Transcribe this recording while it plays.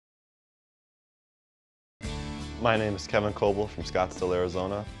My name is Kevin Coble from Scottsdale,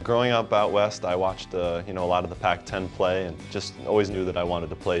 Arizona. Growing up out west, I watched a lot of the Pac-10 play and just always knew that I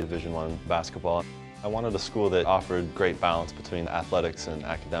wanted to play Division I basketball. I wanted a school that offered great balance between athletics and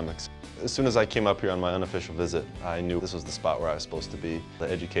academics. As soon as I came up here on my unofficial visit, I knew this was the spot where I was supposed to be. The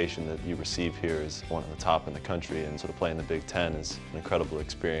education that you receive here is one of the top in the country, and to play in the Big Ten is an incredible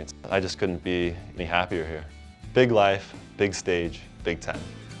experience. I just couldn't be any happier here. Big life, big stage, Big Ten.